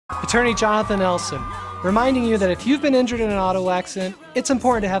Attorney Jonathan Nelson, reminding you that if you've been injured in an auto accident, it's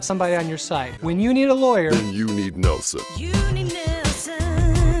important to have somebody on your side. When you need a lawyer, then you need Nelson.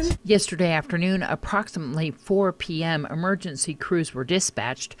 Yesterday afternoon, approximately 4 p.m., emergency crews were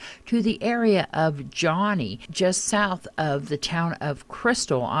dispatched to the area of Johnnie, just south of the town of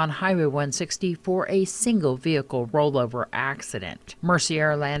Crystal on Highway 160 for a single vehicle rollover accident. Mercy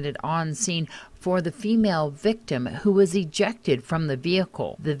Air landed on scene for the female victim who was ejected from the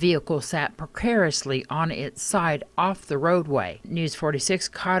vehicle. The vehicle sat precariously on its side off the roadway. News 46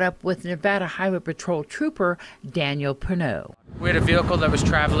 caught up with Nevada Highway Patrol Trooper Daniel Pinot. We had a vehicle that was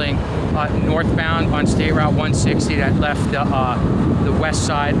traveling northbound on State Route 160 that left the west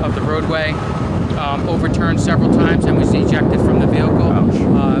side of the roadway, overturned several times and was ejected from the vehicle.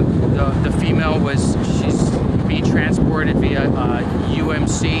 The female she's being transported via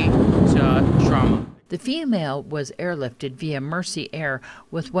UMC to trauma. The female was airlifted via Mercy Air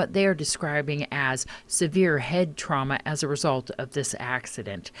with what they are describing as severe head trauma as a result of this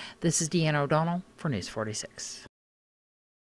accident. This is Deanna O'Donnell for News 46.